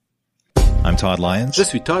I'm Todd Lyons. Je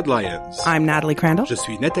suis Todd Lyons. I'm Natalie Crandall. Je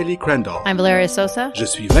suis Nathalie Crandall. I'm Valeria Sosa. Je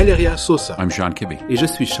suis Valeria Sosa. I'm Sean Kibbe. Et je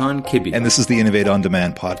suis Sean Kibbe. And this is the Innovate on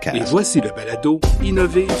Demand Et podcast. voici le balado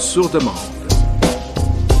Innover sur demande.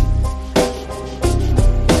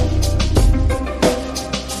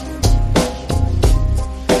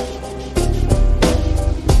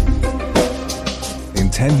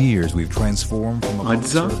 En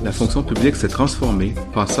 10 ans, la fonction publique s'est transformée,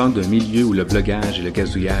 passant d'un milieu où le blogage et le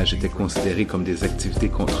gazouillage étaient considérés comme des activités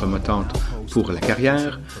compromettantes pour la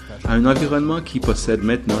carrière, à un environnement qui possède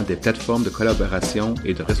maintenant des plateformes de collaboration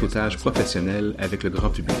et de réseautage professionnel avec le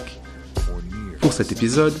grand public. Pour cet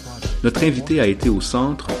épisode, notre invité a été au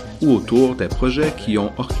centre ou autour des projets qui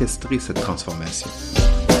ont orchestré cette transformation.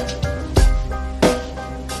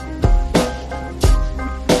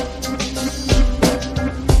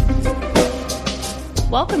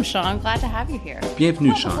 Welcome, Sean. Glad to have you here.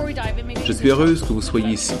 Bienvenue, Sean. Je suis heureuse que vous soyez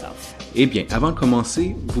ici. Eh bien, avant de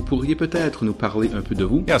commencer, vous pourriez peut-être nous parler un peu de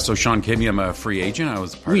vous? Yeah, so Sean Kibbe, I'm a free agent. I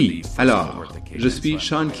was part Oui, of the alors, je suis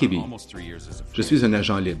Sean Kibbe. Je suis un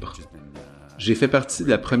agent libre. J'ai fait partie de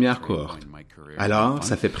la première cohorte. Alors,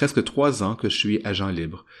 ça fait presque 3 ans que je suis agent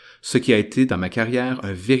libre, ce qui a été dans ma carrière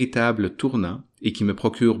un véritable tournant et qui me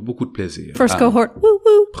procure beaucoup de plaisir. First cohort. Woo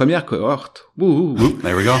woo. Première cohorte. Woo, woo.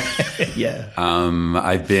 There we go. Yeah.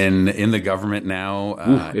 I've been in the government now.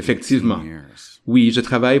 Effectivement. 18 years. Oui, je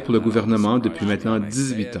travaille pour le gouvernement depuis maintenant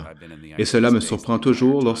 18 ans. Et cela me surprend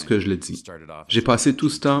toujours lorsque je le dis. J'ai passé tout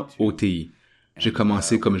ce temps au TI. J'ai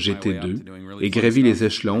commencé comme GT2 et gravi les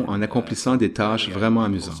échelons en accomplissant des tâches vraiment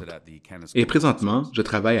amusantes. Et présentement, je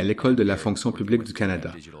travaille à l'École de la fonction publique du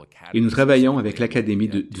Canada et nous travaillons avec l'Académie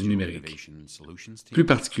du numérique. Plus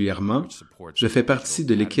particulièrement, je fais partie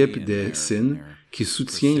de l'équipe des CIN qui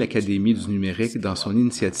soutient l'Académie du numérique dans son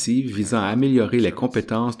initiative visant à améliorer les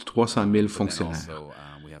compétences de 300 000 fonctionnaires.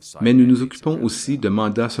 Mais nous nous occupons aussi de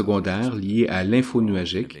mandats secondaires liés à l'info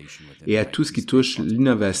nuagique et à tout ce qui touche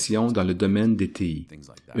l'innovation dans le domaine des TI.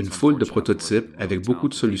 Une foule de prototypes avec beaucoup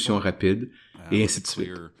de solutions rapides et ainsi de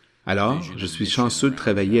suite. Alors, je suis chanceux de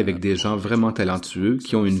travailler avec des gens vraiment talentueux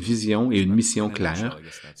qui ont une vision et une mission claires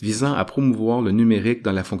visant à promouvoir le numérique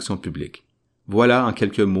dans la fonction publique. Voilà en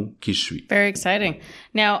quelques mots qui je suis. Very exciting.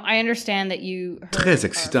 Now, I understand that you heard Très our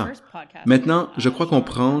excitant. first podcast. Maintenant, je crois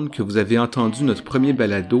comprendre que vous avez entendu notre premier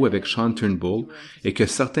balado avec Sean Turnbull et que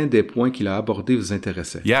certains des points qu'il a abordés vous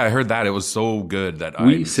intéressaient. Yeah, I heard that. It was so good that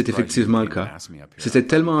Oui, c'est effectivement le cas. C'était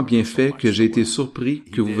tellement bien fait que j'ai été surpris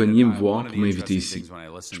que vous veniez me voir pour m'inviter ici.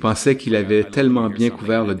 Je pensais qu'il avait tellement bien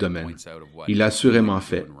couvert le domaine. Il l'a assurément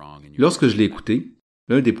fait. Lorsque je l'ai écouté,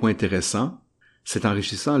 l'un des points intéressants, c'est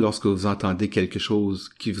enrichissant lorsque vous entendez quelque chose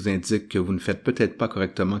qui vous indique que vous ne faites peut-être pas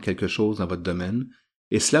correctement quelque chose dans votre domaine.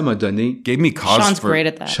 Et cela m'a donné... Gave me cause Sean's for... great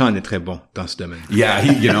at that. Sean est très bon dans ce domaine. Yeah,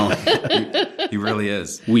 he really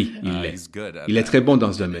is. Oui, il l'est. He's good at Il est that. très bon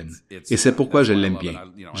dans ce domaine. Et c'est pourquoi je l'aime bien.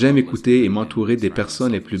 J'aime écouter et m'entourer des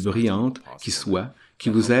personnes les plus brillantes qui soient, qui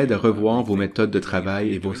vous aident à revoir vos méthodes de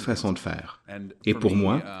travail et vos façons de faire. Et pour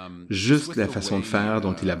moi, juste la façon de faire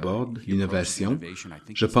dont il aborde l'innovation,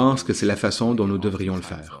 je pense que c'est la façon dont nous devrions le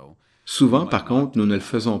faire. Souvent, par contre, nous ne le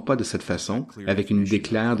faisons pas de cette façon, avec une idée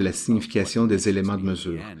claire de la signification des éléments de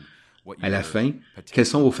mesure. À la fin, quels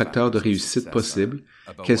sont vos facteurs de réussite possibles?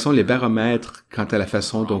 Quels sont les baromètres quant à la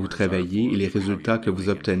façon dont vous travaillez et les résultats que vous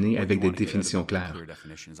obtenez avec des définitions claires?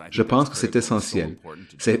 Je pense que c'est essentiel.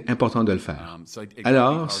 C'est important de le faire.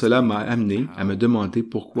 Alors, cela m'a amené à me demander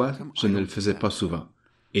pourquoi je ne le faisais pas souvent.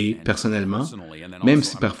 Et, personnellement, même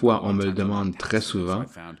si parfois on me le demande très souvent,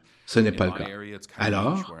 ce n'est pas le cas.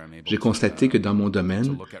 Alors, j'ai constaté que dans mon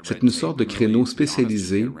domaine, c'est une sorte de créneau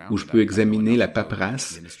spécialisé où je peux examiner la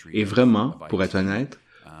paperasse et vraiment, pour être honnête,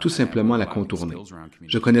 tout simplement la contourner.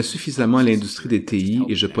 Je connais suffisamment l'industrie des TI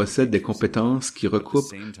et je possède des compétences qui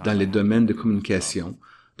recoupent dans les domaines de communication,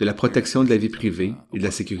 de la protection de la vie privée et de la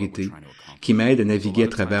sécurité, qui m'aident à naviguer à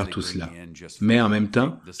travers tout cela. Mais en même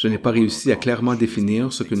temps, je n'ai pas réussi à clairement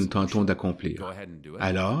définir ce que nous tentons d'accomplir.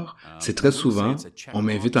 Alors, c'est très souvent, on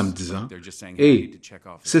m'invite en me disant « Hey,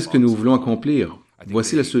 c'est ce que nous voulons accomplir.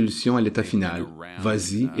 Voici la solution à l'état final.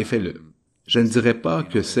 Vas-y et fais-le. » Je ne dirais pas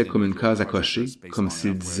que c'est comme une case à cocher, comme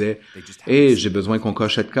s'il disait « Hey, j'ai besoin qu'on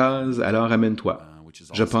coche cette case, alors amène-toi. »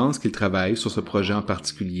 Je pense qu'il travaille sur ce projet en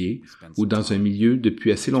particulier ou dans un milieu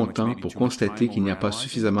depuis assez longtemps pour constater qu'il n'y a pas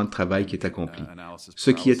suffisamment de travail qui est accompli. Ce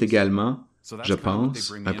qui est également, je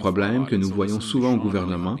pense, un problème que nous voyons souvent au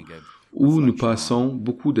gouvernement où nous passons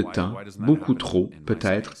beaucoup de temps, beaucoup trop,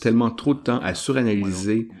 peut-être, tellement trop de temps à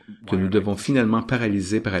suranalyser que nous devons finalement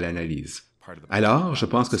paralyser par l'analyse. Alors, je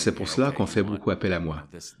pense que c'est pour cela qu'on fait beaucoup appel à moi.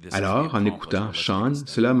 Alors, en écoutant Sean,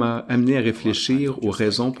 cela m'a amené à réfléchir aux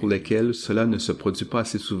raisons pour lesquelles cela ne se produit pas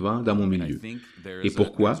assez souvent dans mon milieu. Et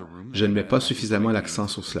pourquoi je ne mets pas suffisamment l'accent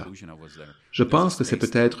sur cela. Je pense que c'est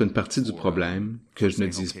peut-être une partie du problème que je ne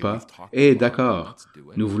dise pas « Eh, d'accord,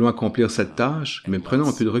 nous voulons accomplir cette tâche, mais prenons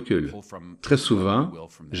un peu de recul. » Très souvent,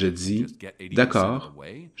 je dis « D'accord,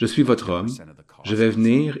 je suis votre homme, je vais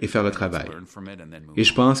venir et faire le travail. » Et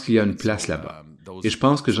je pense qu'il y a une place là-bas. Et je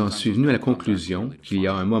pense que j'en suis venu à la conclusion qu'il y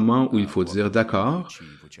a un moment où il faut dire « D'accord,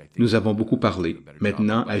 nous avons beaucoup parlé,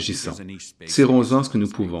 maintenant agissons. Tirons-en ce que nous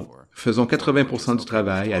pouvons. Faisons 80% du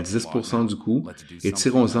travail à 10% du coût et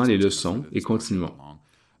tirons-en les leçons et continuons. »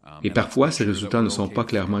 Et parfois, ces résultats ne sont pas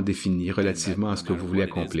clairement définis relativement à ce que vous voulez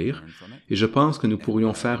accomplir, et je pense que nous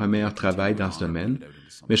pourrions faire un meilleur travail dans ce domaine,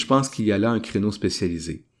 mais je pense qu'il y a là un créneau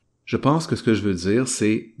spécialisé. Je pense que ce que je veux dire,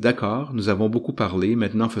 c'est « D'accord, nous avons beaucoup parlé,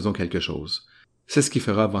 maintenant faisons quelque chose. » C'est ce qui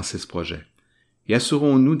fera avancer ce projet. Et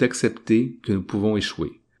assurons-nous d'accepter que nous pouvons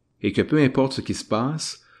échouer, et que peu importe ce qui se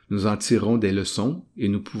passe, nous en tirerons des leçons et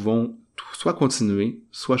nous pouvons soit continuer,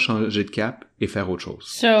 soit changer de cap et faire autre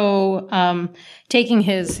chose.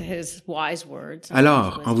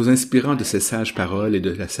 Alors, en vous inspirant de ces sages paroles et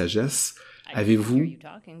de la sagesse, avez-vous,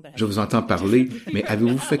 je vous entends parler, mais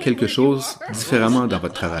avez-vous fait quelque chose différemment dans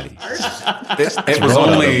votre travail? It was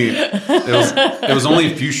only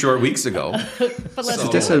a few short weeks ago.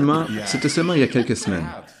 C'était seulement il y a quelques semaines.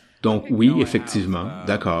 Donc oui, effectivement,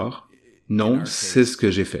 d'accord. Non, c'est ce que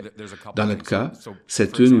j'ai fait. Dans notre cas,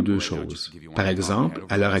 c'est une ou deux choses. Par exemple,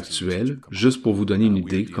 à l'heure actuelle, juste pour vous donner une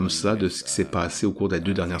idée comme ça de ce qui s'est passé au cours des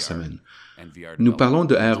 2 dernières semaines. Nous parlons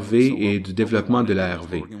de ARV et du développement de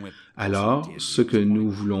l'ARV. Alors, ce que nous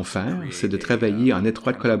voulons faire, c'est de travailler en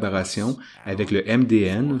étroite collaboration avec le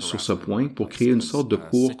MDN sur ce point pour créer une sorte de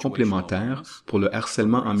cours complémentaire pour le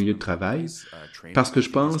harcèlement en milieu de travail, parce que je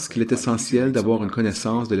pense qu'il est essentiel d'avoir une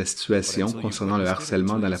connaissance de la situation concernant le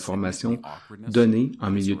harcèlement dans la formation donnée en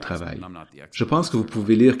milieu de travail. Je pense que vous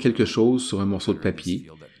pouvez lire quelque chose sur un morceau de papier,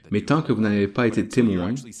 mais tant que vous n'en avez pas été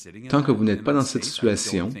témoin, tant que vous n'êtes pas dans cette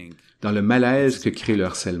situation, dans le malaise que crée le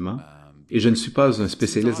harcèlement, et je ne suis pas un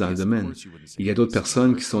spécialiste dans le domaine. Il y a d'autres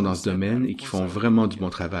personnes qui sont dans ce domaine et qui font vraiment du bon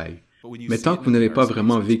travail. Mais tant que vous n'avez pas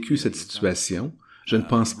vraiment vécu cette situation, je ne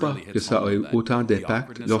pense pas que ça ait autant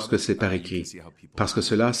d'impact lorsque c'est par écrit, parce que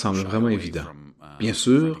cela semble vraiment évident. Bien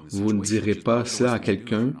sûr, vous ne direz pas cela à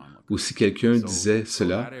quelqu'un, ou si quelqu'un disait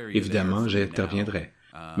cela, évidemment, j'interviendrai.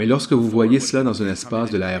 Mais lorsque vous voyez cela dans un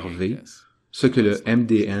espace de l'ARV, ce que le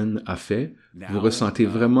MDN a fait, vous ressentez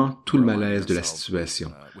vraiment tout le malaise de la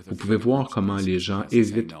situation. Vous pouvez voir comment les gens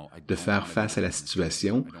évitent de faire face à la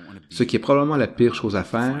situation, ce qui est probablement la pire chose à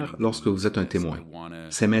faire lorsque vous êtes un témoin.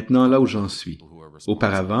 C'est maintenant là où j'en suis.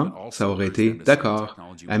 Auparavant, ça aurait été « D'accord,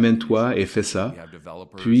 amène-toi et fais ça,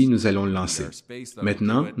 puis nous allons le lancer. »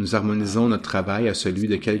 Maintenant, nous harmonisons notre travail à celui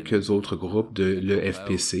de quelques autres groupes de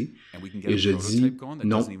l'EFPC, et je dis «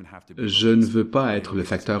 Non, je ne veux pas être le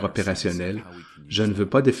facteur opérationnel, je ne veux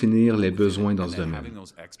pas définir les besoins dans ce domaine.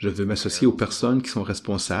 Je veux m'associer aux personnes qui sont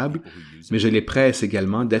responsables, mais je les presse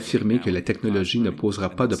également d'affirmer que la technologie ne posera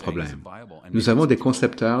pas de problème. Nous avons des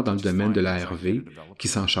concepteurs dans le domaine de l'ARV qui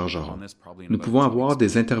s'en chargeront. Nous pouvons avoir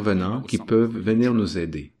des intervenants qui peuvent venir nous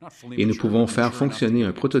aider. Et nous pouvons faire fonctionner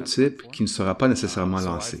un prototype qui ne sera pas nécessairement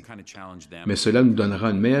lancé. Mais cela nous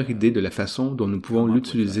donnera une meilleure idée de la façon dont nous pouvons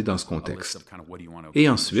l'utiliser dans ce contexte. Et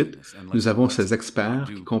ensuite, nous avons ces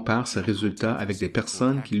experts qui comparent ces résultats avec des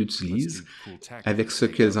personnes qui l'utilisent, avec ce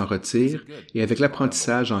qu'elles en retirent et avec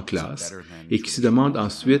l'apprentissage en classe, et qui se demandent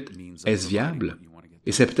ensuite, est-ce viable?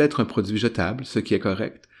 Et c'est peut-être un produit jetable, ce qui est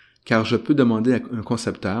correct, car je peux demander à un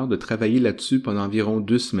concepteur de travailler là-dessus pendant environ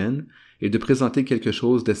 2 semaines et de présenter quelque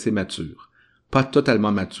chose d'assez mature. Pas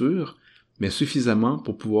totalement mature, mais suffisamment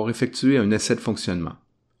pour pouvoir effectuer un essai de fonctionnement.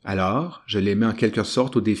 Alors, je les mets en quelque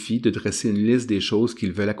sorte au défi de dresser une liste des choses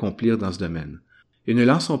qu'ils veulent accomplir dans ce domaine. Et ne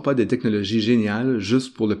lançons pas des technologies géniales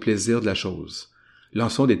juste pour le plaisir de la chose.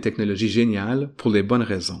 Lançons des technologies géniales pour les bonnes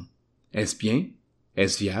raisons. Est-ce bien?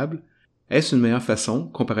 Est-ce viable? Est-ce une meilleure façon,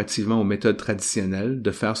 comparativement aux méthodes traditionnelles,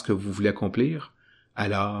 de faire ce que vous voulez accomplir?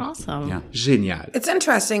 Alors, génial.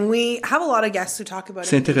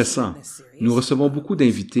 C'est intéressant. Nous recevons beaucoup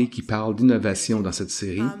d'invités qui parlent d'innovation dans cette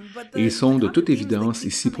série et ils sont de toute évidence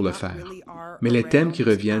ici pour le faire. Mais les thèmes qui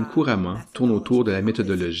reviennent couramment tournent autour de la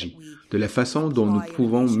méthodologie, de la façon dont nous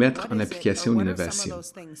pouvons mettre en application l'innovation.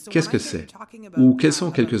 Qu'est-ce que c'est? Ou quels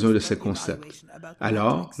sont quelques-uns de ces concepts?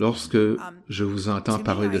 Alors, lorsque je vous entends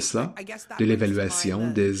parler de cela, de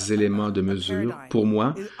l'évaluation, des éléments de mesure, pour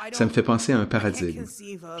moi, ça me fait penser à un paradigme.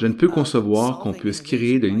 impossible. Je ne peux concevoir qu'on puisse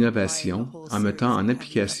créer de l'innovation en mettant en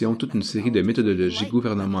application toute une série de méthodologies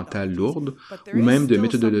gouvernementales lourdes ou même de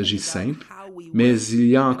méthodologies simples, mais il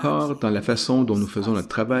y a encore dans la façon dont nous faisons notre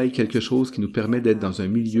travail quelque chose qui nous permet d'être dans un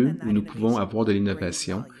milieu où nous pouvons avoir de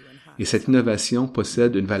l'innovation, et cette innovation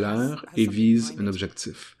possède une valeur et vise un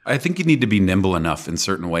objectif.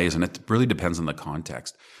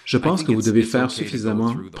 Je pense que vous devez faire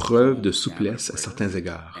suffisamment preuve de souplesse à certains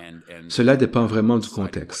égards. Cela dépend vraiment du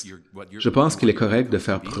contexte. Je pense qu'il est correct de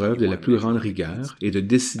faire preuve de la plus grande rigueur et de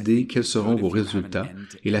décider quels seront vos résultats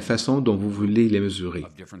et la façon dont vous voulez les mesurer.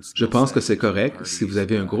 Je pense que c'est correct si vous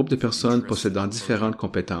avez un groupe de personnes possédant différentes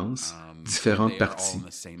compétences, différentes parties,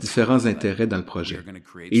 différents intérêts dans le projet.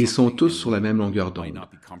 Et ils sont tous sur la même longueur d'onde.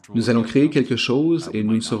 Nous allons créer quelque chose et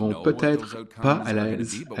nous ne serons peut-être pas à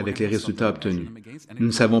l'aise avec les résultats obtenus. Nous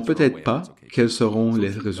ne savons peut-être pas quels seront les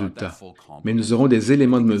résultats, mais nous aurons des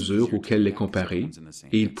éléments de mesure auxquels les comparer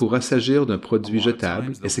et il pourra s'agir d'un produit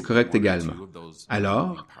jetable et c'est correct également.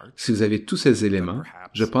 Alors, si vous avez tous ces éléments,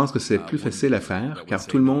 je pense que c'est plus facile à faire car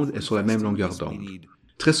tout le monde est sur la même longueur d'onde.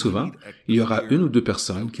 Très souvent, il y aura une ou deux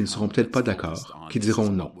personnes qui ne seront peut-être pas d'accord, qui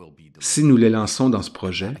diront non. Si nous les lançons dans ce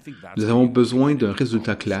projet, nous avons besoin d'un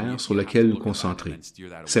résultat clair sur lequel nous concentrer.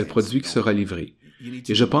 C'est le produit qui sera livré.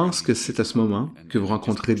 Et je pense que c'est à ce moment que vous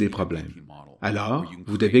rencontrez des problèmes. Alors,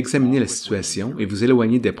 vous devez examiner la situation et vous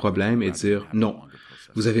éloigner des problèmes et dire non.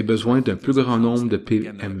 Vous avez besoin d'un plus grand nombre de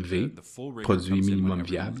PMV, produits minimum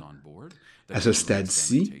viables, à ce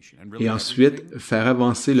stade-ci, et ensuite faire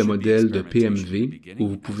avancer le modèle de PMV où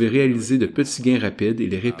vous pouvez réaliser de petits gains rapides et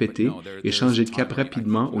les répéter et changer de cap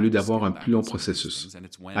rapidement au lieu d'avoir un plus long processus.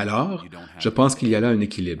 Alors, je pense qu'il y a là un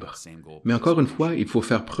équilibre. Mais encore une fois, il faut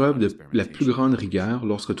faire preuve de la plus grande rigueur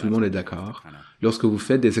lorsque tout le monde est d'accord, lorsque vous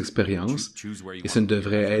faites des expériences, et ce ne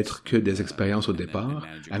devrait être que des expériences au départ,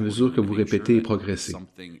 à mesure que vous répétez et progressez.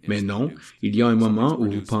 Mais non, il y a un moment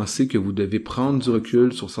où vous pensez que vous devez prendre du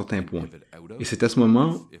recul sur certains points. Et c'est à ce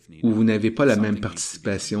moment où vous n'avez pas la même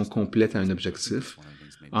participation complète à un objectif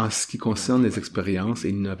en ce qui concerne les expériences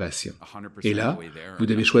et l'innovation. Et là, vous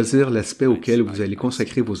devez choisir l'aspect auquel vous allez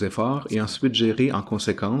consacrer vos efforts et ensuite gérer en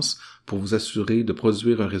conséquence pour vous assurer de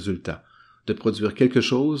produire un résultat, de produire quelque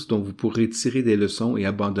chose dont vous pourrez tirer des leçons et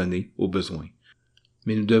abandonner au besoin.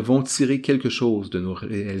 Mais nous devons tirer quelque chose de nos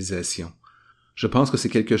réalisations. Je pense que c'est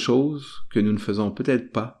quelque chose que nous ne faisons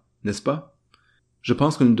peut-être pas, n'est-ce pas? Je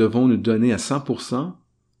pense que nous devons nous donner à 100%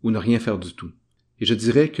 ou ne rien faire du tout. Et je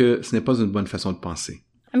dirais que ce n'est pas une bonne façon de penser.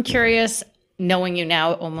 I'm curious, knowing you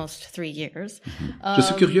now almost 3 years. Je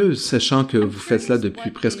suis curieuse, sachant que vous faites cela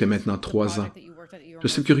depuis presque maintenant 3 ans. Je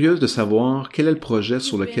suis curieuse de savoir quel est le projet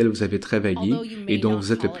sur lequel vous avez travaillé et dont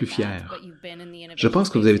vous êtes le plus fier. Je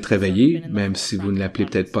pense que vous avez travaillé, même si vous ne l'appelez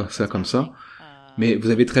peut-être pas ça comme ça, mais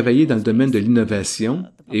vous avez travaillé dans le domaine de l'innovation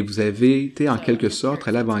et vous avez été en quelque sorte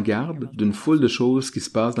à l'avant-garde d'une foule de choses qui se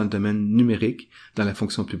passent dans le domaine numérique, dans la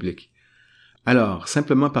fonction publique. Alors,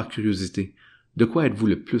 simplement par curiosité, de quoi êtes-vous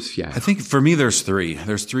le plus fier?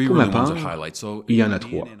 Pour ma part, il y en a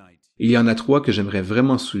 3. Il y en a 3 que j'aimerais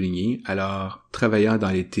vraiment souligner. Alors, travaillant dans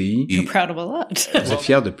les TI, You're proud of a lot. vous êtes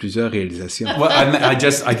fier de plusieurs réalisations.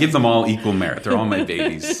 I give them all equal merit. They're all my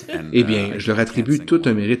babies. Eh bien, je leur attribue tout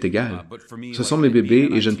un mérite égal. Ce sont mes bébés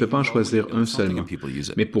et je ne peux pas en choisir un seulement.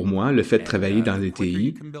 Mais pour moi, le fait de travailler dans les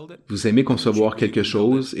TI, vous aimez concevoir quelque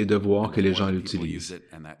chose et de voir que les gens l'utilisent.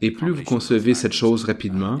 Et plus vous concevez cette chose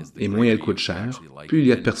rapidement et moins elle coûte cher, plus il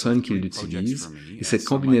y a de personnes qui l'utilisent et cette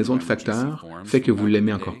combinaison de facteurs fait que vous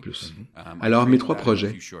l'aimez encore plus. Alors, mes 3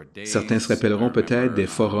 projets, certains se rappelleront peut-être des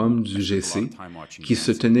forums du GC qui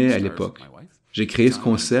se tenaient à l'époque. J'ai créé ce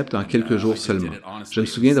concept en quelques jours seulement. Je me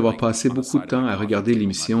souviens d'avoir passé beaucoup de temps à regarder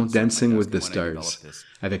l'émission Dancing with the Stars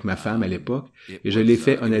avec ma femme à l'époque et je l'ai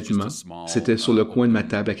fait honnêtement. C'était sur le coin de ma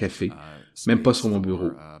table à café, même pas sur mon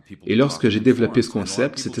bureau. Et lorsque j'ai développé ce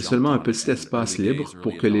concept, c'était seulement un petit espace libre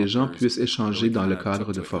pour que les gens puissent échanger dans le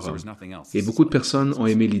cadre de forums. Et beaucoup de personnes ont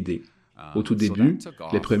aimé l'idée. Au tout début,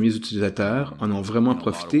 les premiers utilisateurs en ont vraiment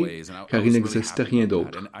profité car il n'existait rien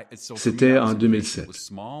d'autre. C'était en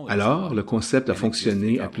 2007. Alors, le concept a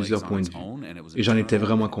fonctionné à plusieurs points de vue et j'en étais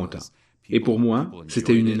vraiment content. Et pour moi,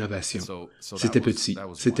 c'était une innovation. C'était petit,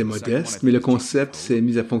 c'était modeste, mais le concept s'est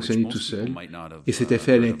mis à fonctionner tout seul et c'était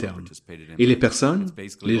fait à l'interne. Et les personnes,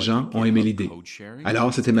 les gens ont aimé l'idée.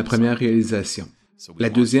 Alors, c'était ma première réalisation.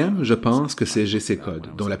 La deuxième, je pense que c'est GC Code,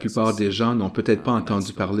 dont la plupart des gens n'ont peut-être pas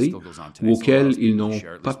entendu parler ou auquel ils n'ont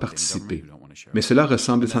pas participé. Mais cela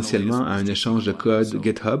ressemble essentiellement à un échange de code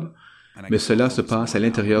GitHub, mais cela se passe à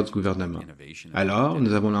l'intérieur du gouvernement. Alors,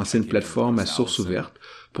 nous avons lancé une plateforme à source ouverte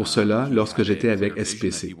pour cela lorsque j'étais avec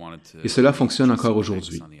SPC. Et cela fonctionne encore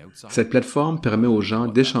aujourd'hui. Cette plateforme permet aux gens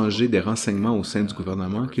d'échanger des renseignements au sein du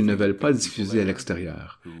gouvernement qu'ils ne veulent pas diffuser à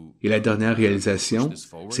l'extérieur. Et la dernière réalisation,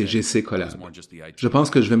 c'est GC Collab. Je pense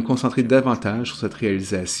que je vais me concentrer davantage sur cette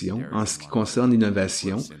réalisation en ce qui concerne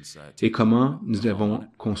l'innovation et comment nous l'avons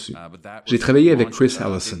conçue. J'ai travaillé avec Chris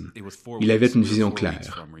Allison. Il avait une vision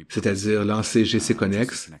claire, c'est-à-dire lancer GC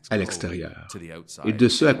Connex à l'extérieur, et de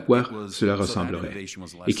ce à quoi cela ressemblerait.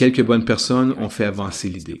 Et quelques bonnes personnes ont fait avancer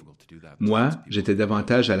l'idée. Moi, j'étais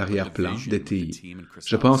davantage à l'arrière-plan des TI.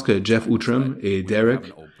 Je pense que Jeff Outram et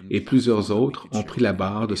Derek et plusieurs autres ont pris la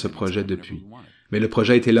barre de ce projet depuis. Mais le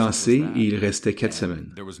projet a été lancé et il restait 4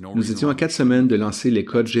 semaines. Nous étions à 4 semaines de lancer les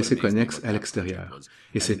codes GC Connex à l'extérieur.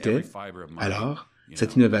 Et c'était, alors,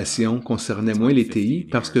 cette innovation concernait moins les TI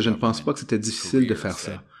parce que je ne pense pas que c'était difficile de faire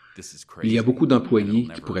ça. Il y a beaucoup d'employés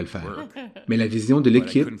qui pourraient le faire. Mais la vision de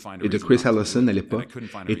l'équipe et de Chris Allison à l'époque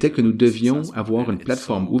était que nous devions avoir une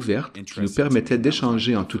plateforme ouverte qui nous permettait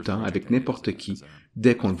d'échanger en tout temps avec n'importe qui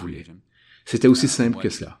dès qu'on le voulait. C'était aussi simple que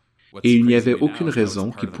cela. Et il n'y avait aucune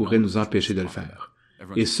raison qui pourrait nous empêcher de le faire.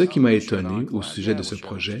 Et ce qui m'a étonné au sujet de ce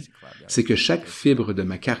projet, c'est que chaque fibre de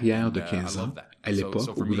ma carrière de 15 ans, à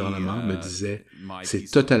l'époque, au gouvernement, me disait « c'est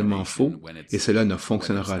totalement faux et cela ne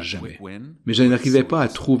fonctionnera jamais ». Mais je n'arrivais pas à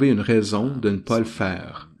trouver une raison de ne pas le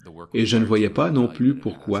faire. Et je ne voyais pas non plus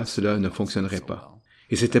pourquoi cela ne fonctionnerait pas.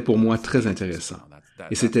 Et c'était pour moi très intéressant.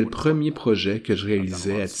 Et c'était le premier projet que je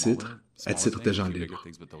réalisais à titre d'agent libre.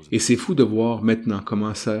 Et c'est fou de voir maintenant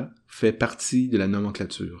comment ça fait partie de la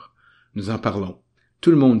nomenclature. Nous en parlons. Tout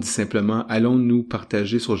le monde dit simplement « allons-nous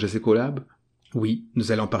partager sur GC Collab ?» Oui,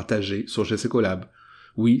 nous allons partager sur GC Collab.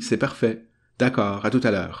 Oui, c'est parfait. D'accord, à tout à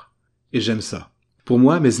l'heure. Et j'aime ça. Pour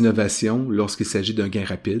moi, mes innovations, lorsqu'il s'agit d'un gain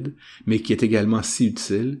rapide, mais qui est également si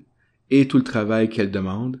utile, et tout le travail qu'elles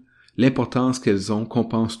demandent, l'importance qu'elles ont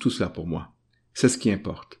compense tout cela pour moi. C'est ce qui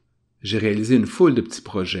importe. J'ai réalisé une foule de petits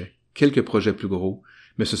projets, quelques projets plus gros,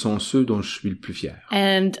 mais ce sont ceux dont je suis le plus fier.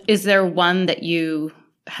 And is there one that you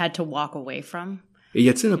had to walk away from? Et y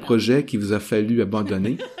a-t-il un projet qui vous a fallu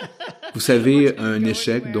abandonner? Vous savez, un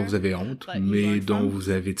échec dont vous avez honte, mais dont vous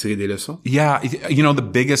avez tiré des leçons? Yeah, you know, the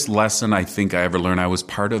biggest lesson I think I ever learned, I was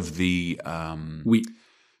part of the... Oui.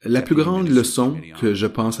 La plus grande leçon que je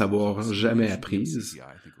pense avoir jamais apprise,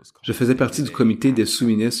 je faisais partie du comité des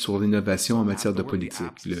sous-ministres sur l'innovation en matière de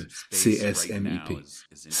politique, le CSMIP.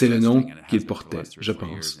 C'est le nom qu'il portait, je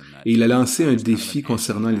pense. Et il a lancé un défi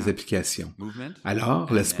concernant les applications.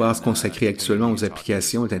 Alors, l'espace consacré actuellement aux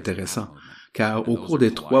applications est intéressant, car au cours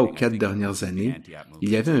des 3 ou 4 dernières années, il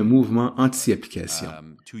y avait un mouvement anti-application.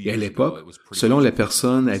 Et à l'époque, selon la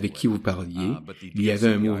personne avec qui vous parliez, il y avait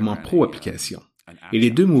un mouvement pro-application. Et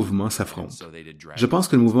les deux mouvements s'affrontent. Je pense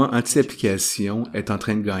que le mouvement anti-application est en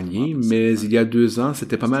train de gagner, mais il y a 2 ans,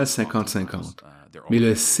 c'était pas mal 50-50. Mais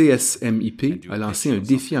le CSMIP a lancé un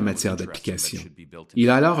défi en matière d'application. Il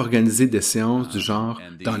a alors organisé des séances du genre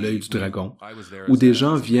 « dans l'œil du dragon », où des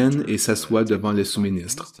gens viennent et s'assoient devant les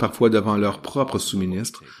sous-ministres, parfois devant leurs propres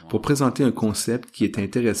sous-ministres, pour présenter un concept qui est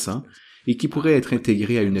intéressant et qui pourrait être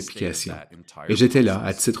intégré à une application. Et j'étais là,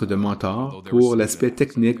 à titre de mentor, pour l'aspect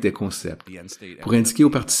technique des concepts, pour indiquer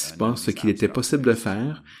aux participants ce qu'il était possible de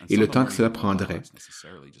faire et le temps que cela prendrait,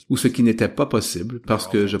 ou ce qui n'était pas possible parce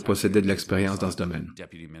que je possédais de l'expérience dans ce domaine.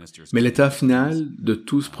 Mais l'état final de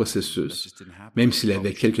tout ce processus, même s'il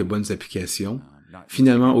avait quelques bonnes applications,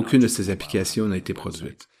 finalement aucune de ces applications n'a été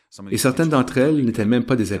produite. Et certaines d'entre elles n'étaient même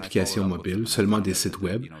pas des applications mobiles, seulement des sites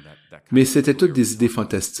web, mais c'était toutes des idées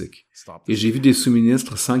fantastiques. Et j'ai vu des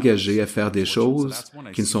sous-ministres s'engager à faire des choses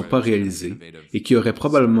qui ne sont pas réalisées et qui auraient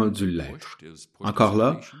probablement dû l'être. Encore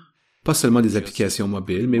là, pas seulement des applications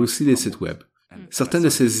mobiles, mais aussi des sites web. Certaines de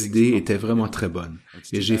ces idées étaient vraiment très bonnes,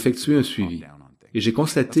 et j'ai effectué un suivi. Et j'ai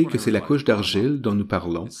constaté que c'est la couche d'argile dont nous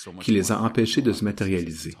parlons qui les a empêchés de se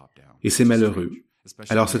matérialiser. Et c'est malheureux.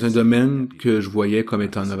 Alors c'est un domaine que je voyais comme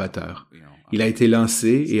étant novateur. Il a été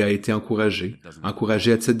lancé et a été encouragé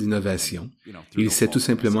à titre d'innovation, et il s'est tout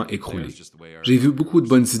simplement écroulé. J'ai vu beaucoup de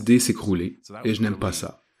bonnes idées s'écrouler, et je n'aime pas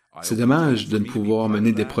ça. C'est dommage de ne pouvoir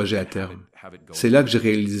mener des projets à terme. C'est là que j'ai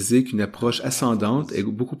réalisé qu'une approche ascendante est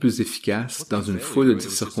beaucoup plus efficace dans une foule de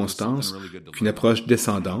circonstances qu'une approche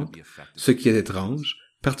descendante, ce qui est étrange,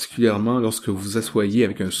 particulièrement lorsque vous vous asseyez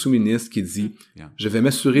avec un sous-ministre qui dit « Je vais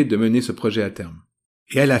m'assurer de mener ce projet à terme ».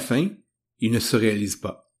 Et à la fin, il ne se réalise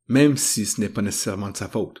pas, même si ce n'est pas nécessairement de sa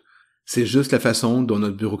faute. C'est juste la façon dont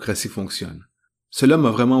notre bureaucratie fonctionne. Cela m'a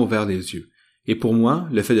vraiment ouvert les yeux. Et pour moi,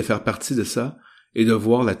 le fait de faire partie de ça et de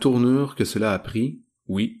voir la tournure que cela a pris,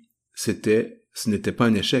 oui, ce n'était pas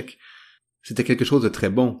un échec. C'était quelque chose de très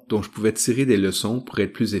bon dont je pouvais tirer des leçons pour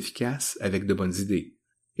être plus efficace avec de bonnes idées.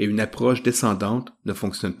 et une approche descendante ne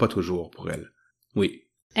fonctionne pas toujours pour elle. Oui.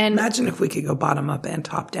 Imagine if we could go bottom up and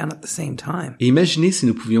top down at the same time. Et imaginez si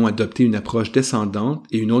nous pouvions adopter une approche descendante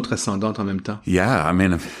et une autre ascendante en même temps. Yeah, I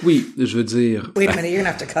mean... Oui, je veux dire... Wait a minute, you're gonna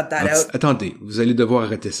have to cut that out. Attendez, vous allez devoir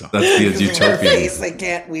arrêter ça. That's the utopian. Face, I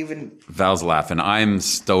can't even... Val's laughing. I'm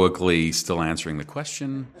stoically still answering the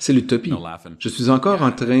question. C'est l'utopie. No laughing. Je suis encore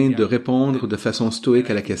en train de répondre de façon stoïque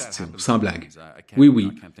à la question, sans blague.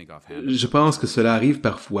 Oui. Je pense que cela arrive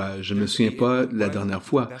parfois. Je ne me souviens pas de la dernière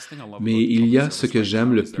fois. Mais il y a ce que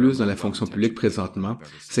j'aime le plus dans la fonction publique présentement,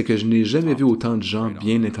 c'est que je n'ai jamais vu autant de gens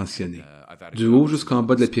bien intentionnés. Du haut jusqu'en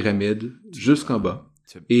bas de la pyramide, jusqu'en bas.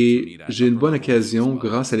 Et j'ai une bonne occasion,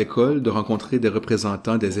 grâce à l'école, de rencontrer des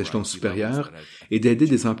représentants des échelons supérieurs et d'aider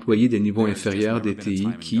des employés des niveaux inférieurs des TI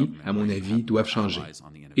qui, à mon avis, doivent changer.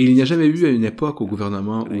 Et il n'y a jamais eu une époque au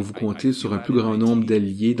gouvernement où vous comptez sur un plus grand nombre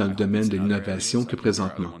d'alliés dans le domaine de l'innovation que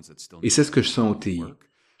présentement. Et c'est ce que je sens au TI.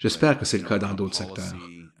 J'espère que c'est le cas dans d'autres secteurs.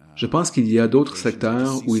 Je pense qu'il y a d'autres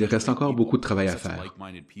secteurs où il reste encore beaucoup de travail à faire.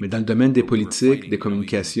 Mais dans le domaine des politiques, des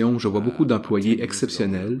communications, je vois beaucoup d'employés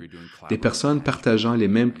exceptionnels, des personnes partageant les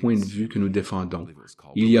mêmes points de vue que nous défendons.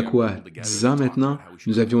 Il y a 10 ans maintenant,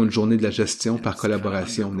 nous avions une journée de la gestion par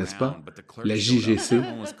collaboration, n'est-ce pas? La JGC,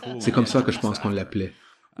 c'est comme ça que je pense qu'on l'appelait.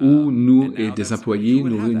 Où nous et des employés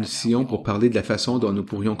nous réunissions pour parler de la façon dont nous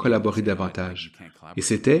pourrions collaborer davantage. Et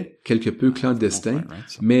c'était quelque peu clandestin,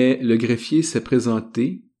 mais le greffier s'est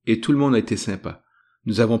présenté et tout le monde a été sympa.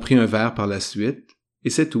 Nous avons pris un verre par la suite, et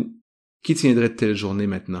c'est tout. Qui tiendrait de telle journée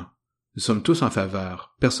maintenant? Nous sommes tous en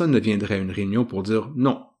faveur. Personne ne viendrait à une réunion pour dire «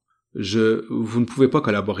 Non, vous ne pouvez pas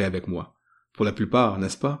collaborer avec moi. » Pour la plupart,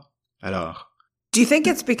 n'est-ce pas? Alors... Do you think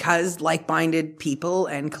it's because like-minded people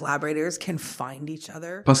and collaborators can find each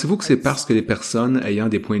other? Pensez-vous que c'est parce que les personnes ayant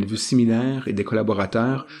des points de vue similaires et des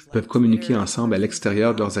collaborateurs peuvent communiquer ensemble à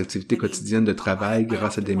l'extérieur de leurs activités quotidiennes de travail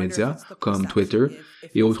grâce à des médias, comme Twitter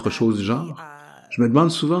et autres choses du genre? Je me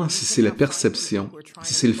demande souvent si c'est la perception,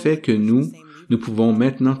 si c'est le fait que nous pouvons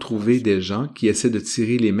maintenant trouver des gens qui essaient de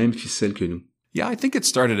tirer les mêmes ficelles que nous. Yeah, I think it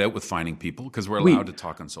started out with finding people because we're Oui, allowed to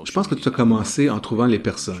talk on social je pense que tout a commencé en trouvant les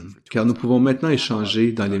personnes, car nous pouvons maintenant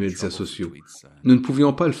échanger dans les médias sociaux. Nous ne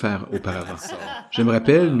pouvions pas le faire auparavant. Je me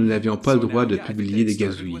rappelle, nous n'avions pas le droit de publier des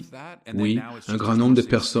gazouillis. Oui, un grand nombre de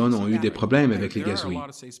personnes ont eu des problèmes avec les gazouillis.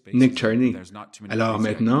 Nick Charney. Alors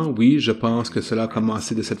maintenant, oui, je pense que cela a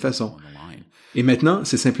commencé de cette façon. Et maintenant,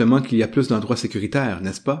 c'est simplement qu'il y a plus d'endroits sécuritaires,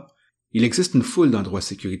 n'est-ce pas? Il existe une foule d'endroits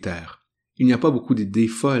sécuritaires. Il n'y a pas beaucoup d'idées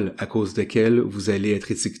folles à cause desquelles vous allez être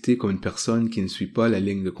étiqueté comme une personne qui ne suit pas la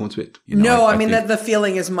ligne de conduite. No, I mean that the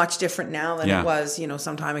feeling is much different now than it was,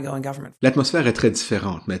 some time ago in government. L'atmosphère est très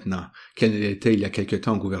différente maintenant qu'elle ne l'était il y a quelque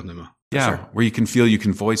temps au gouvernement. Yeah, where you can feel you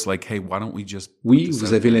can voice like, hey, why don't we just... Oui,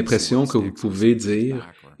 vous avez l'impression que vous pouvez dire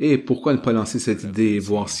 « Et pourquoi ne pas lancer cette idée et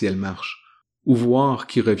voir si elle marche? » Ou voir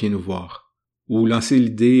qui revient nous voir. Ou lancer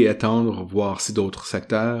l'idée et attendre, voir si d'autres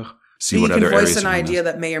secteurs... So you can voice an idea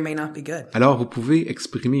that may or may not be good. Alors, vous pouvez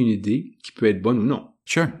exprimer une idée qui peut être bonne ou non.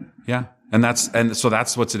 Sure, yeah. And so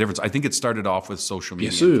that's what's the difference. I think it started off with social media.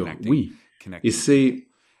 Bien sûr, oui. Et c'est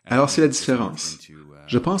la différence.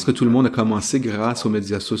 Je pense que tout le monde a commencé grâce aux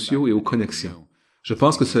médias sociaux et aux connexions. Je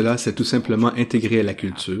pense que cela s'est tout simplement intégré à la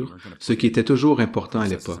culture, ce qui était toujours important à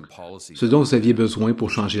l'époque, ce dont vous aviez besoin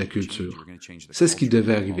pour changer la culture. C'est ce qui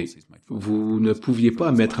devait arriver. Vous ne pouviez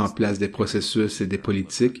pas mettre en place des processus et des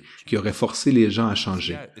politiques qui auraient forcé les gens à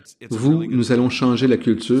changer. Nous allons changer la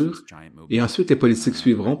culture, et ensuite les politiques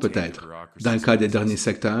suivront peut-être, dans le cas des derniers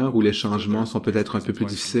secteurs où les changements sont peut-être un peu plus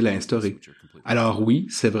difficiles à instaurer. Alors oui,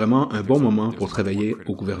 c'est vraiment un bon moment pour travailler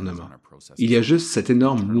au gouvernement. Il y a juste cet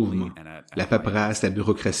énorme mouvement. La paperasse, la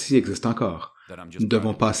bureaucratie existent encore. Nous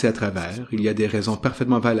devons passer à travers. Il y a des raisons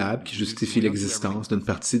parfaitement valables qui justifient l'existence d'une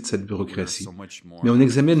partie de cette bureaucratie. Mais on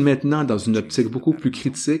examine maintenant dans une optique beaucoup plus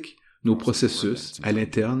critique nos processus à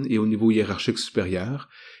l'interne et au niveau hiérarchique supérieur,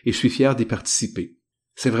 et je suis fier d'y participer.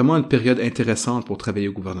 C'est vraiment une période intéressante pour travailler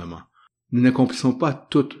au gouvernement. Nous n'accomplissons pas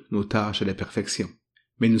toutes nos tâches à la perfection,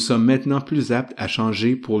 mais nous sommes maintenant plus aptes à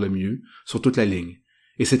changer pour le mieux sur toute la ligne.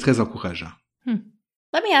 Et c'est très encourageant.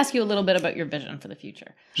 Let me ask you a little bit about your vision for the future.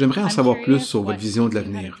 J'aimerais en savoir plus sur votre vision de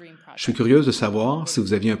l'avenir. Je suis curieuse de savoir si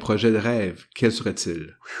vous aviez un projet de rêve. Quel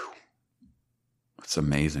serait-il? It's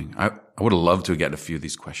amazing. I would have loved to get a few of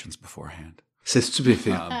these questions beforehand. C'est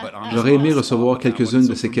stupéfiant. J'aurais aimé recevoir quelques-unes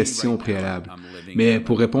de ces questions au préalable. Mais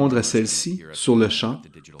pour répondre à celle-ci, sur le champ,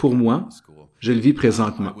 pour moi, je le vis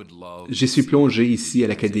présentement. J'y suis plongé ici à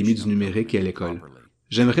l'Académie du numérique et à l'école.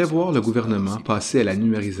 J'aimerais voir le gouvernement passer à la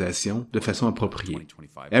numérisation de façon appropriée.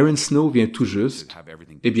 Aaron Snow vient tout juste,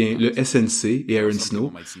 le SNC et Aaron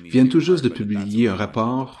Snow viennent tout juste de publier un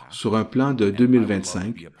rapport sur un plan de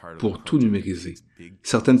 2025 pour tout numériser.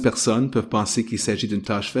 Certaines personnes peuvent penser qu'il s'agit d'une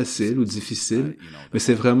tâche facile ou difficile, mais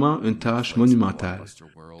c'est vraiment une tâche monumentale.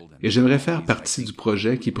 Et j'aimerais faire partie du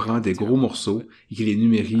projet qui prend des gros morceaux et qui les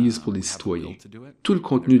numérise pour les citoyens. Tout le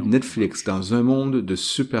contenu de Netflix dans un monde de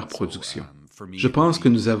superproduction. Je pense que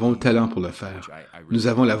nous avons le talent pour le faire. Nous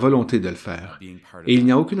avons la volonté de le faire. Et il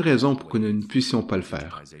n'y a aucune raison pour que nous ne puissions pas le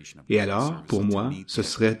faire. Et alors, pour moi, ce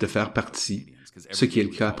serait de faire partie, ce qui est le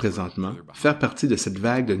cas présentement, faire partie de cette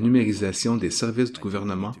vague de numérisation des services du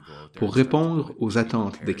gouvernement pour répondre aux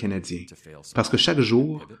attentes des Canadiens. Parce que chaque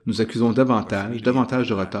jour, nous accusons davantage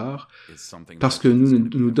de retard, parce que nous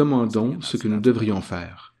nous demandons ce que nous devrions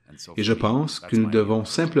faire. Et je pense que nous devons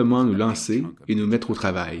simplement nous lancer et nous mettre au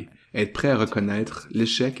travail, être prêts à reconnaître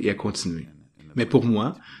l'échec et à continuer. Mais pour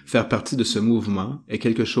moi, faire partie de ce mouvement est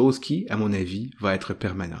quelque chose qui, à mon avis, va être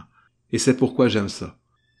permanent. Et c'est pourquoi j'aime ça.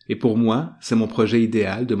 Et pour moi, c'est mon projet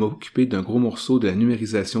idéal de m'occuper d'un gros morceau de la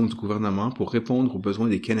numérisation du gouvernement pour répondre aux besoins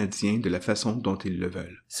des Canadiens de la façon dont ils le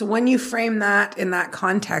veulent.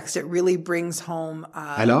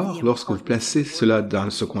 Alors, lorsque vous placez cela dans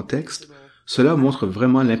ce contexte, cela montre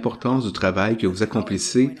vraiment l'importance du travail que vous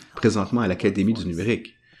accomplissez présentement à l'Académie du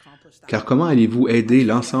numérique. Car comment allez-vous aider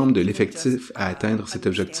l'ensemble de l'effectif à atteindre cet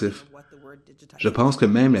objectif? Je pense que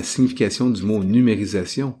même la signification du mot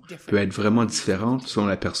numérisation peut être vraiment différente selon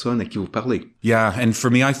la personne à qui vous parlez.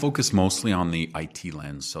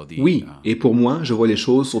 Oui, et pour moi, je vois les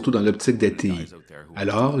choses surtout dans l'optique des TI.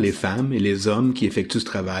 Alors, les femmes et les hommes qui effectuent ce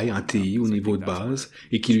travail en TI au niveau de base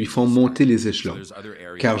et qui lui font monter les échelons,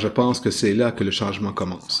 car je pense que c'est là que le changement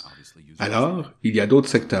commence. Alors, il y a d'autres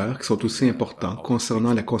secteurs qui sont aussi importants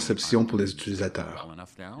concernant la conception pour les utilisateurs.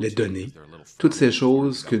 Les données, toutes ces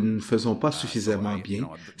choses que nous ne faisons pas suffisamment bien,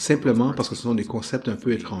 simplement parce que ce sont des concepts un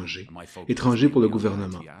peu étrangers pour le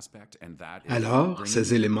gouvernement. Alors,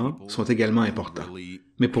 ces éléments sont également importants.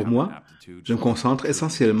 Mais pour moi, je me concentre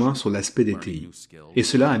essentiellement sur l'aspect des TI. Et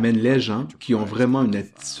cela amène les gens qui ont vraiment une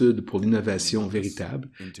attitude pour l'innovation véritable,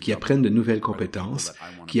 qui apprennent de nouvelles compétences,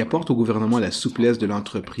 qui apportent au gouvernement la souplesse de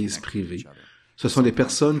l'entreprise privée. Ce sont des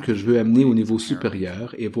personnes que je veux amener au niveau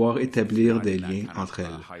supérieur et voir établir des liens entre elles.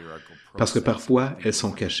 Parce que parfois, elles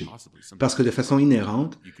sont cachées. Parce que de façon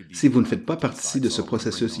inhérente, si vous ne faites pas partie de ce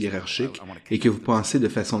processus hiérarchique et que vous pensez de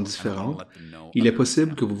façon différente, il est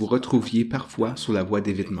possible que vous vous retrouviez parfois sur la voie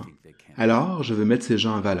d'évitement. Alors, je veux mettre ces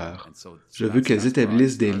gens en valeur. Je veux qu'elles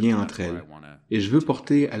établissent des liens entre elles. Et je veux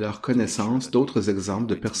porter à leur connaissance d'autres exemples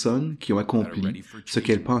de personnes qui ont accompli ce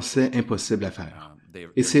qu'elles pensaient impossible à faire.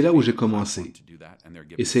 Et c'est là où j'ai commencé.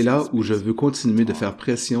 Et c'est là où je veux continuer de faire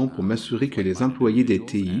pression pour m'assurer que les employés des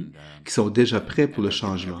TI, qui sont déjà prêts pour le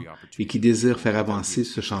changement et qui désirent faire avancer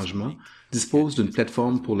ce changement, disposent d'une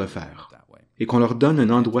plateforme pour le faire. Et qu'on leur donne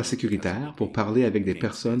un endroit sécuritaire pour parler avec des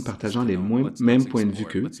personnes partageant les mêmes points de vue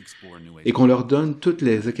qu'eux, et qu'on leur donne toutes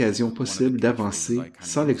les occasions possibles d'avancer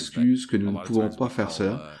sans l'excuse que nous ne pouvons pas faire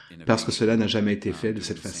cela parce que cela n'a jamais été fait de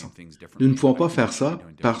cette façon. Nous ne pouvons pas faire ça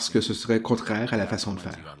parce que ce serait contraire à la façon de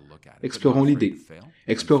faire. Explorons l'idée.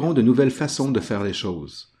 Explorons de nouvelles façons de faire les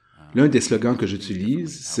choses. L'un des slogans que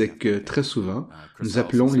j'utilise, c'est que très souvent, nous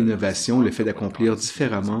appelons l'innovation le fait d'accomplir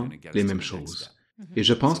différemment les mêmes choses. Et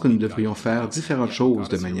je pense que nous devrions faire différentes choses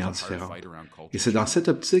de manière différente. Et c'est dans cette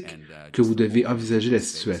optique que vous devez envisager la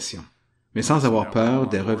situation. Mais sans avoir peur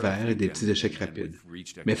des revers et des petits échecs rapides.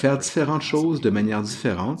 Mais faire différentes choses de manière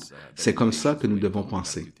différente, c'est comme ça que nous devons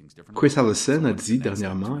penser. Chris Allison a dit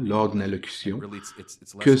dernièrement, lors d'une allocution,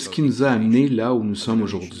 que ce qui nous a amenés là où nous sommes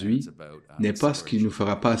aujourd'hui n'est pas ce qui nous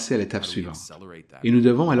fera passer à l'étape suivante. Et nous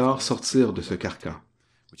devons alors sortir de ce carcan.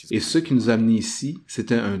 Et ce qui nous a amenés ici,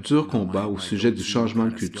 c'était un dur combat au sujet du changement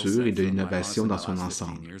de culture et de l'innovation dans son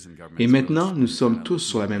ensemble. Et maintenant, nous sommes tous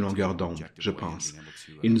sur la même longueur d'onde, je pense.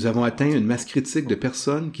 Et nous avons atteint une masse critique de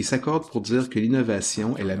personnes qui s'accordent pour dire que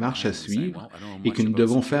l'innovation est la marche à suivre et que nous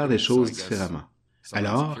devons faire les choses différemment.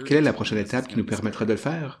 Alors, quelle est la prochaine étape qui nous permettra de le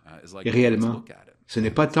faire? Et réellement, ce n'est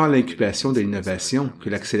pas tant l'incubation de l'innovation que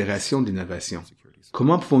l'accélération de l'innovation.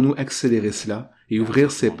 Comment pouvons-nous accélérer cela et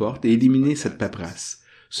ouvrir ces portes et éliminer cette paperasse?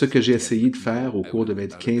 Ce que j'ai essayé de faire au cours de mes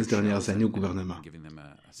 15 dernières années au gouvernement.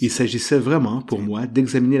 Il s'agissait vraiment, pour moi,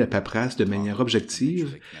 d'examiner la paperasse de manière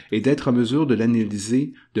objective et d'être en mesure de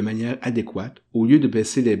l'analyser de manière adéquate, au lieu de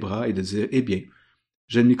baisser les bras et de dire « Eh bien,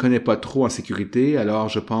 je ne m'y connais pas trop en sécurité, alors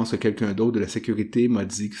je pense que quelqu'un d'autre de la sécurité m'a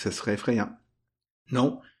dit que ce serait effrayant. »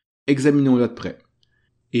 Non, examinons-la de près.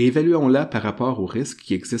 Et évaluons-la par rapport aux risques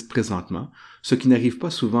qui existent présentement, ce qui n'arrive pas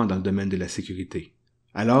souvent dans le domaine de la sécurité.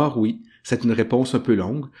 Alors oui, c'est une réponse un peu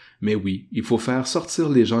longue, mais oui, il faut faire sortir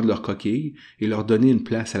les gens de leur coquille et leur donner une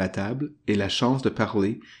place à la table et la chance de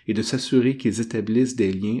parler et de s'assurer qu'ils établissent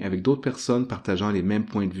des liens avec d'autres personnes partageant les mêmes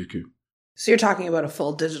points de vue qu'eux.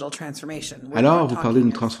 Alors, vous parlez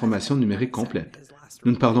d'une transformation numérique complète.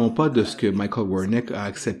 Nous ne parlons pas de ce que Michael Wernick a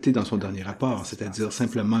accepté dans son dernier rapport, c'est-à-dire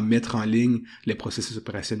simplement mettre en ligne les processus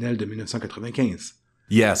opérationnels de 1995.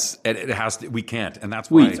 Yes, it has to, we can't, and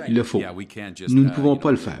that's Oui, why, il le faut. yeah, we can't just, Nous ne pouvons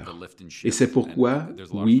pas le faire. the lift and shift. Et c'est pourquoi,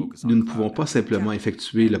 oui, nous ne pouvons pas simplement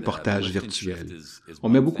effectuer le portage virtuel. On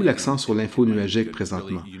met beaucoup l'accent sur l'info nuagique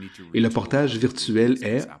présentement. Et le portage virtuel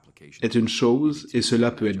est une chose, et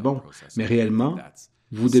cela peut être bon, mais réellement,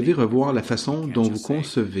 vous devez revoir la façon dont vous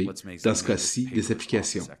concevez, dans ce cas-ci, des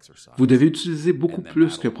applications. Vous devez utiliser beaucoup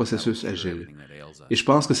plus qu'un processus agile. Et je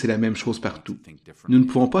pense que c'est la même chose partout. Nous ne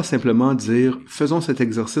pouvons pas simplement dire « faisons cet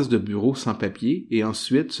exercice de bureau sans papier et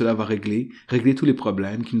ensuite cela va régler tous les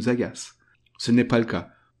problèmes qui nous agacent ». Ce n'est pas le cas.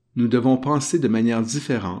 Nous devons penser de manière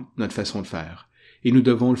différente notre façon de faire. Et nous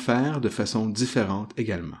devons le faire de façon différente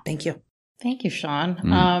également. Thank you, Sean.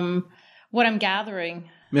 What I'm gathering...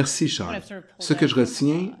 Merci, Charles. Ce que je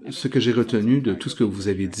retiens, ce que j'ai retenu de tout ce que vous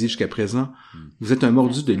avez dit jusqu'à présent, vous êtes un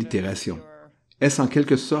mordu de l'itération. Est-ce en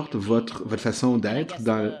quelque sorte votre façon d'être?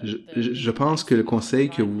 Je pense que le conseil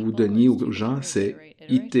que vous donniez aux gens, c'est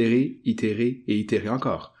itérer, itérer et itérer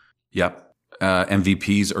encore. Yep.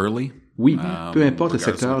 MVPs early. Oui, peu importe le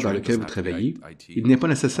secteur dans lequel vous travaillez, il n'est pas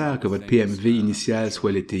nécessaire que votre PMV initial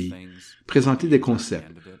soit l'ETI. Présentez des concepts.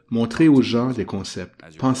 Montrez aux gens des concepts.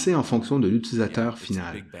 Pensez en fonction de l'utilisateur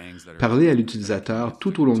final. Parlez à l'utilisateur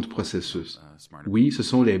tout au long du processus. Oui, ce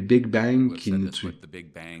sont les Big Bang qui nous tuent.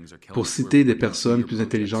 Pour citer des personnes plus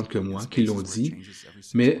intelligentes que moi qui l'ont dit,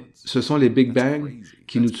 mais ce sont les Big Bang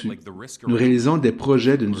qui nous tuent. Nous réalisons des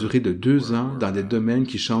projets d'une durée de 2 ans dans des domaines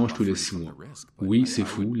qui changent tous les 6 mois. Oui, c'est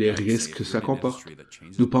fou, les risques que ça comporte.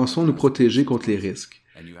 Nous pensons nous protéger contre les risques.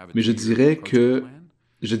 Mais je dirais que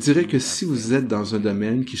si vous êtes dans un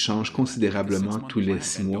domaine qui change considérablement tous les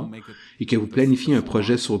 6 mois et que vous planifiez un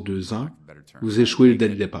projet sur 2 ans, vous échouez dès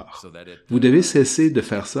le départ. Vous devez cesser de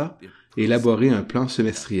faire ça et élaborer un plan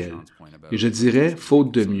semestriel. Et je dirais,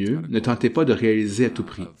 faute de mieux, ne tentez pas de réaliser à tout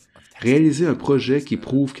prix. Réalisez un projet qui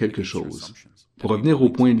prouve quelque chose. Pour revenir au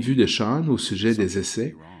point de vue de Sean au sujet des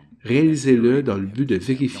essais, réalisez-le dans le but de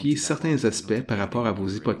vérifier certains aspects par rapport à vos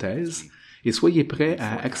hypothèses et soyez prêts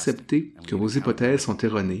à accepter que vos hypothèses sont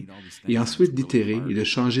erronées et ensuite d'itérer et de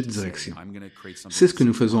changer de direction. C'est ce que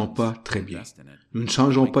nous faisons pas très bien. Nous ne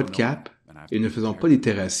changeons pas de cap et ne faisons pas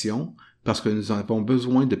d'itération parce que nous avons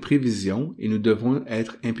besoin de prévision et nous devons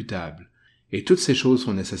être imputables. Et toutes ces choses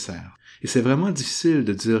sont nécessaires. Et c'est vraiment difficile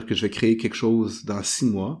de dire que je vais créer quelque chose dans 6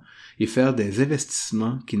 mois et faire des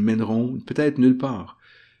investissements qui ne mèneront peut-être nulle part.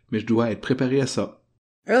 Mais je dois être préparé à ça.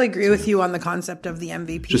 Je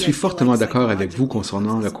suis fortement d'accord avec vous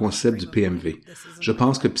concernant le concept du PMV. Je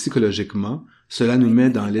pense que psychologiquement, cela nous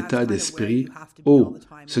met dans l'état d'esprit « Oh,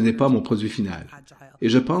 ce n'est pas mon produit final ». Et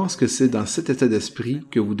je pense que c'est dans cet état d'esprit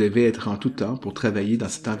que vous devez être en tout temps pour travailler dans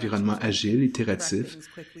cet environnement agile, itératif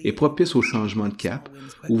et propice au changement de cap,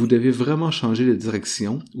 où vous devez vraiment changer de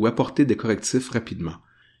direction ou apporter des correctifs rapidement.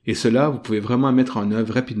 Et cela, vous pouvez vraiment mettre en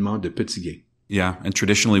œuvre rapidement de petits gains. Yeah, and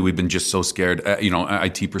traditionally we've been just so scared,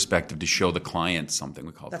 IT perspective, to show the client something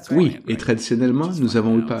we call the client. Oui, et traditionnellement, nous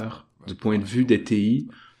avons eu peur, du point de vue des TI,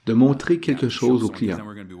 de montrer quelque chose au client.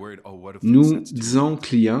 Nous disons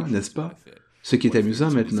client, n'est-ce pas? Ce qui est amusant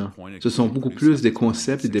maintenant, ce sont beaucoup plus des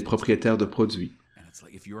concepts et des propriétaires de produits.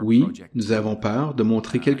 Oui, nous avons peur de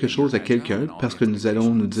montrer quelque chose à quelqu'un parce que nous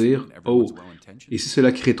allons nous dire « Oh, et si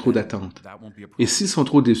cela crée trop d'attentes? Et s'ils sont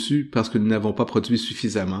trop déçus parce que nous n'avons pas produit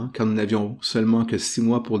suffisamment, car nous n'avions seulement que 6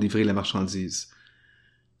 mois pour livrer la marchandise?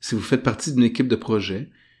 Si vous faites partie d'une équipe de projet,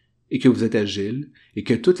 et que vous êtes agile, et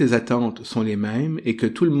que toutes les attentes sont les mêmes, et que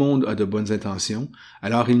tout le monde a de bonnes intentions,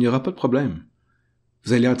 alors il n'y aura pas de problème.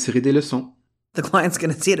 Vous allez en tirer des leçons. The client's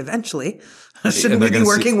going to see it eventually. Shouldn't we be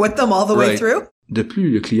working with them all the way through? De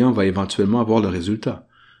plus, le client va éventuellement avoir le résultat.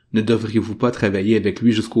 Ne devriez-vous pas travailler avec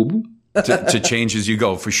lui jusqu'au bout? To change as you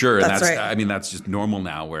go, for sure. And that's just normal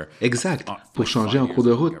now where... Exact. Pour changer en cours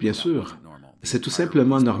de route, bien sûr. C'est tout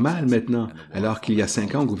simplement normal maintenant, alors qu'il y a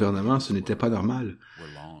 5 ans au gouvernement, ce n'était pas normal.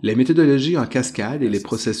 Les méthodologies en cascade et les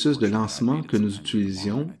processus de lancement que nous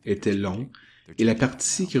utilisions étaient longs, et la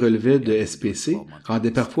partie qui relevait de SPC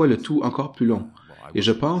rendait parfois le tout encore plus long. Et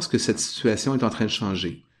je pense que cette situation est en train de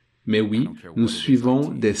changer. Mais oui, nous suivons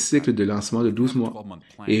des cycles de lancement de 12 mois.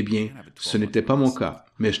 Eh bien, ce n'était pas mon cas,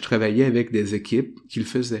 mais je travaillais avec des équipes qui le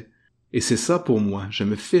faisaient. Et c'est ça pour moi, je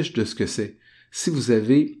me fiche de ce que c'est. Si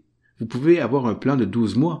vous pouvez avoir un plan de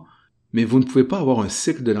 12 mois, Mais vous ne pouvez pas avoir un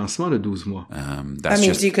cycle de lancement de 12 mois. That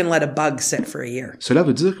means you can let a bug sit for a year. Cela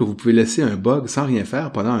veut dire que vous pouvez laisser un bug sans rien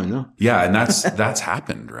faire pendant 1 an. Yeah, and that's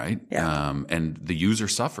happened, right? Yeah. And the user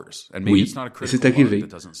suffers. And maybe Oui, it's not a et c'est critical bug arrivé. that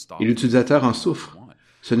doesn't stop Et l'utilisateur en souffre.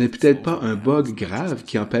 Ce n'est peut-être pas un bug grave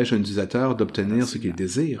qui empêche un utilisateur d'obtenir ce qu'il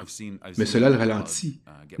désire, mais cela le ralentit.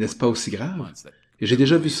 N'est-ce pas aussi grave? Et j'ai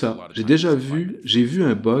déjà vu ça. J'ai vu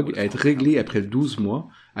un bug être réglé après 12 mois,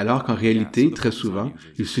 alors qu'en réalité, très souvent,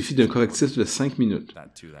 il suffit d'un correctif de 5 minutes.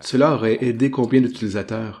 Cela aurait aidé combien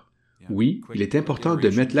d'utilisateurs? Oui, il est important de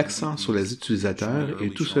mettre l'accent sur les utilisateurs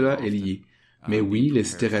et tout cela est lié. Mais oui,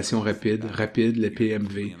 les itérations rapides, les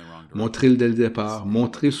PMV, montrer dès le départ,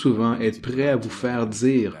 montrer souvent, être prêt à vous faire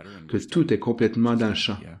dire que tout est complètement dans le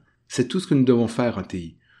champ. C'est tout ce que nous devons faire en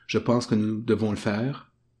TI. Je pense que nous devons le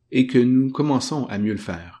faire et que nous commençons à mieux le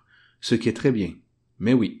faire, ce qui est très bien.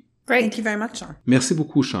 Mais oui. Great. Thank you very much, Sean. Merci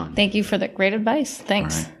beaucoup, Sean. Thank you for the great advice.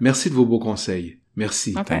 Thanks. Merci de vos beaux conseils.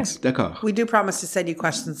 Merci. Okay. Thanks. D'accord. We do promise to send you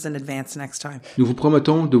questions in advance next time. Nous vous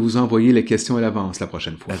promettons de vous envoyer les questions à l'avance la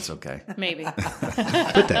prochaine fois. That's okay. Maybe.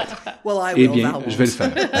 Peut-être. Well, I Eh will. bien, Val je vais le won't.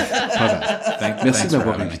 faire. Pas mal. Merci de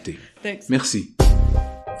m'avoir invité. Thanks. Merci.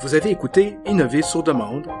 Vous avez écouté Innover sur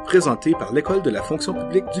demande, présenté par l'École de la fonction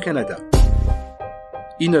publique du Canada.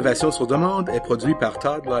 Innovation sur demande est produit par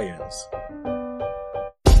Todd Lyons.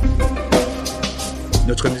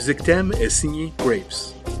 Notre musique thème est signée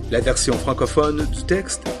Grapes. La version francophone du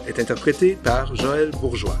texte est interprétée par Joël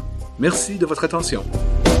Bourgeois. Merci de votre attention.